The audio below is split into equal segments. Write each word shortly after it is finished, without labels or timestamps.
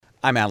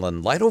I'm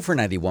Alan Lytle for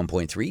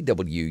 91.3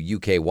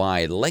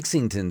 WUKY,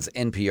 Lexington's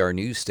NPR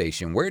news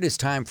station, where it is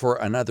time for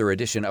another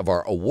edition of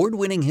our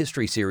award-winning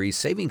history series,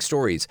 Saving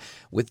Stories,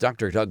 with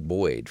Dr. Doug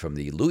Boyd from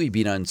the Louis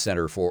B. Nunn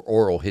Center for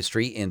Oral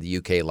History in the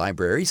UK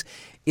Libraries.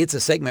 It's a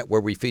segment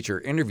where we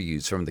feature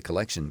interviews from the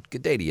collection.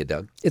 Good day to you,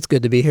 Doug. It's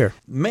good to be here.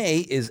 May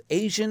is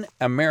Asian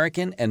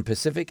American and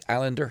Pacific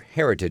Islander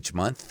Heritage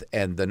Month,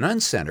 and the Nunn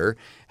Center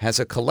has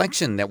a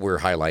collection that we're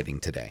highlighting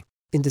today.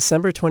 In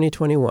December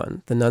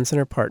 2021, the Nunn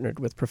Center partnered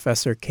with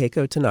Professor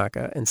Keiko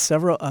Tanaka and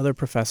several other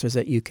professors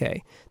at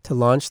UK to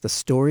launch the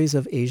Stories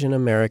of Asian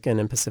American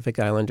and Pacific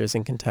Islanders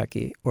in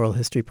Kentucky Oral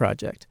History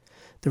Project.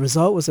 The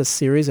result was a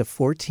series of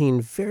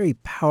 14 very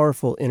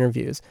powerful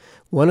interviews.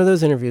 One of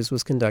those interviews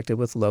was conducted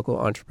with local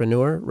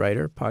entrepreneur,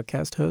 writer,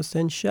 podcast host,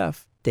 and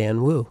chef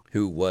Dan Wu,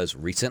 who was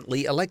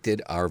recently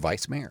elected our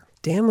vice mayor.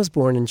 Dan was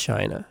born in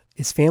China.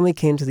 His family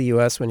came to the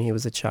U.S. when he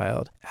was a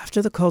child.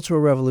 After the Cultural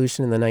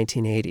Revolution in the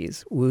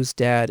 1980s, Wu's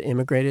dad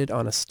immigrated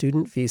on a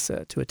student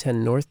visa to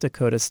attend North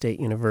Dakota State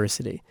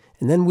University,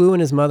 and then Wu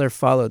and his mother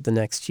followed the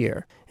next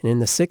year. And in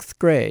the 6th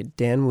grade,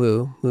 Dan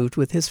Wu moved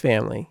with his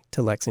family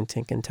to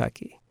Lexington,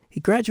 Kentucky. He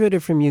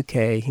graduated from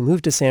UK, he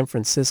moved to San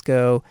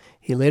Francisco,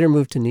 he later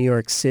moved to New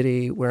York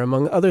City, where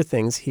among other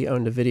things he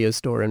owned a video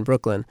store in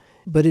Brooklyn.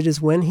 But it is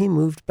when he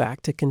moved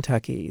back to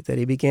Kentucky that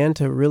he began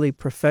to really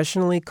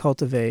professionally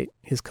cultivate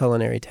his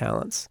culinary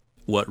talents.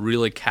 What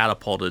really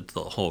catapulted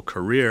the whole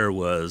career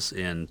was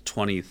in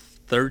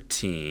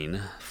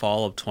 2013,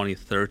 fall of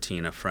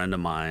 2013, a friend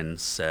of mine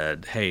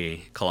said,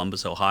 "Hey,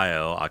 Columbus,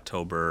 Ohio,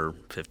 October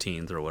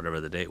 15th or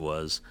whatever the date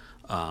was,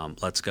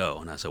 let's go."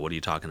 And I said, "What are you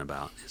talking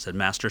about?" He said,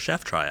 "Master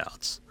Chef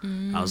tryouts."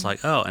 I was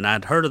like, oh, and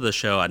I'd heard of the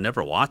show. I'd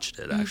never watched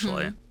it,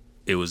 actually. Mm-hmm.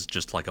 It was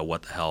just like a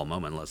what the hell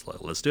moment. Let's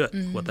do it.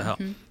 Mm-hmm. What the hell?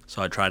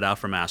 So I tried out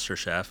for Master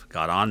Chef,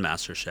 got on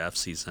Master Chef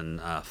season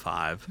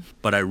 5.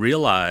 But I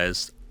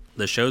realized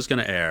the show's going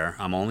to air.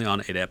 I'm only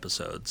on 8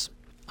 episodes.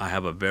 I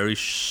have a very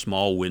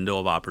small window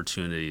of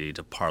opportunity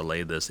to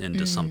parlay this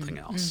into something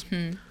else.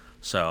 Mm-hmm.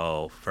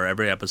 So for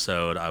every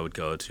episode, I would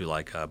go to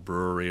like a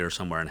brewery or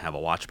somewhere and have a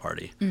watch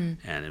party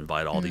and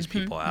invite all these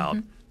people out.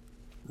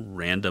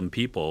 Random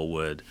people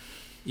would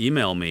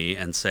email me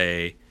and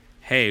say,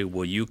 "Hey,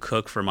 will you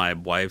cook for my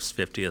wife's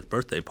 50th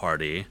birthday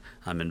party?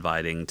 I'm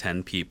inviting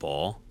 10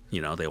 people.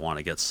 You know, they want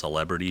to get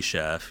celebrity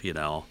chef,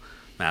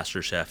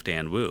 Master Chef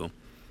Dan Wu."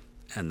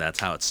 And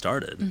that's how it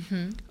started.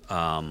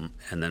 Mm-hmm.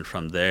 And then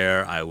from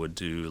there, I would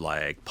do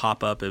like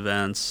pop-up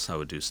events. I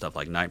would do stuff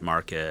like night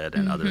market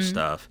and other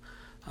stuff.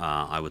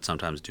 I would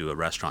sometimes do a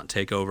restaurant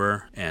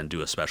takeover and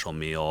do a special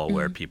meal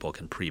where people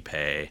can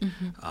prepay.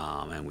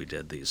 And we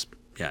did these.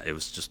 Yeah, it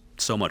was just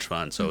so much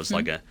fun. So it was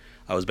like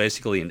I was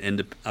basically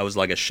I was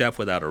like a chef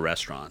without a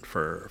restaurant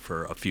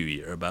for a few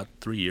years, about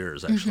 3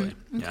 years actually.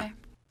 Okay. Yeah.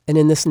 And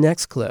in this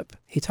next clip,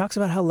 he talks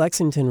about how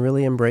Lexington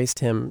really embraced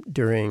him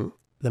during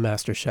the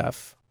Master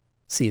Chef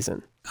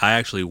season. I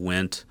actually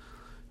went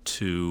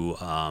to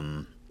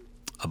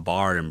a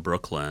bar in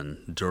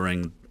Brooklyn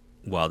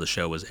while the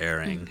show was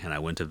airing, and I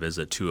went to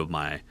visit 2 of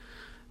my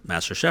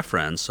Master Chef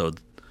friends. So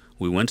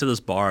we went to this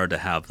bar to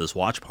have this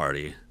watch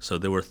party. So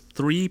there were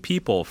 3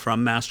 people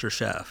from Master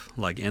Chef,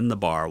 like in the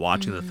bar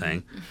watching the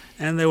thing.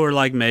 And there were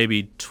like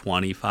maybe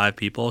 25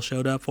 people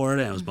showed up for it.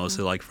 And it was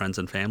mostly like friends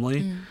and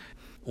family.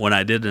 When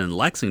I did it in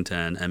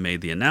Lexington and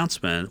made the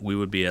announcement, we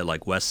would be at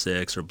like West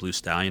 6 or Blue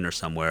Stallion or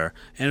somewhere,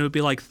 and it would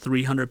be like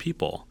 300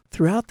 people.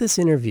 Throughout this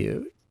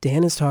interview,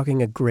 Dan is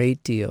talking a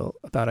great deal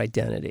about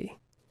identity.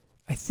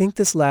 I think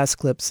this last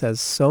clip says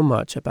so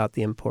much about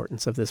the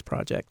importance of this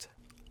project.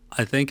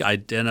 I think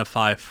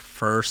identify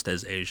first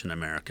as Asian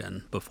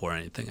American before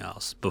anything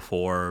else,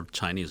 before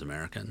Chinese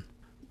American.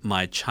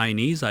 My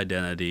Chinese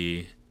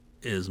identity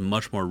is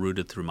much more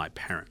rooted through my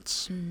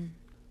parents.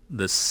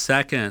 The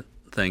second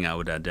thing I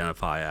would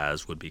identify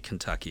as would be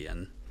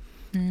Kentuckian.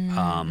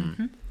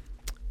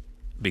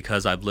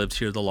 Because I've lived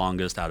here the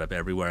longest out of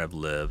everywhere I've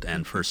lived,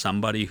 and for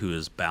somebody who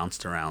has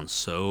bounced around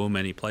so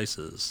many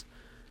places,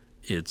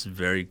 it's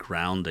very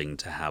grounding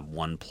to have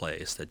one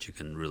place that you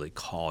can really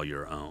call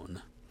your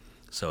own.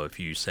 So if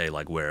you say,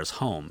 like, where's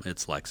home?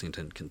 It's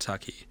Lexington,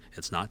 Kentucky.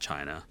 It's not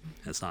China.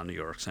 It's not New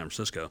York, San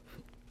Francisco.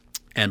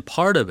 And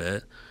part of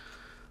it,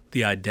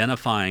 the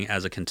identifying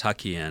as a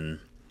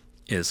Kentuckian,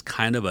 is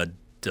kind of a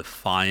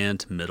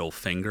defiant middle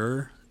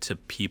finger to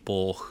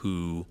people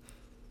who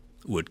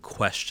would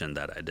question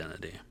that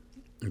identity.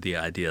 The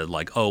idea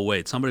like, oh,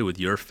 wait, somebody with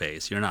your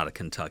face, you're not a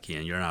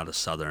Kentuckian, you're not a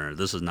Southerner,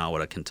 this is not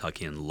what a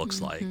Kentuckian looks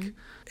like.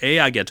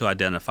 I get to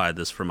identify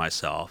this for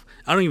myself.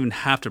 I don't even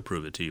have to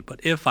prove it to you,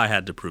 but if I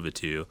had to prove it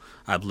to you,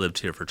 I've lived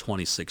here for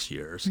 26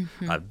 years.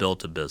 I've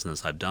built a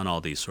business. I've done all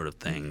these sort of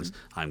things.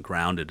 I'm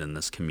grounded in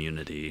this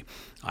community.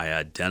 I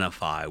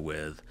identify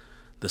with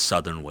the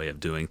Southern way of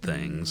doing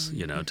things,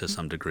 to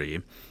some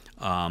degree.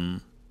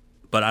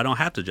 But I don't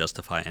have to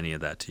justify any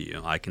of that to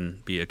you. I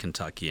can be a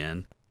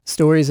Kentuckian.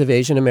 Stories of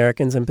Asian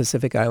Americans and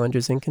Pacific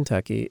Islanders in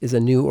Kentucky is a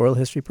new oral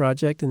history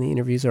project, and the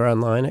interviews are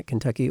online at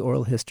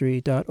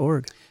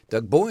KentuckyOralHistory.org.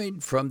 Doug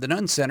Boyd from the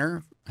Nunn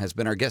Center has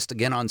been our guest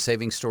again on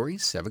Saving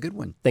Stories. Have a good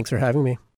one. Thanks for having me.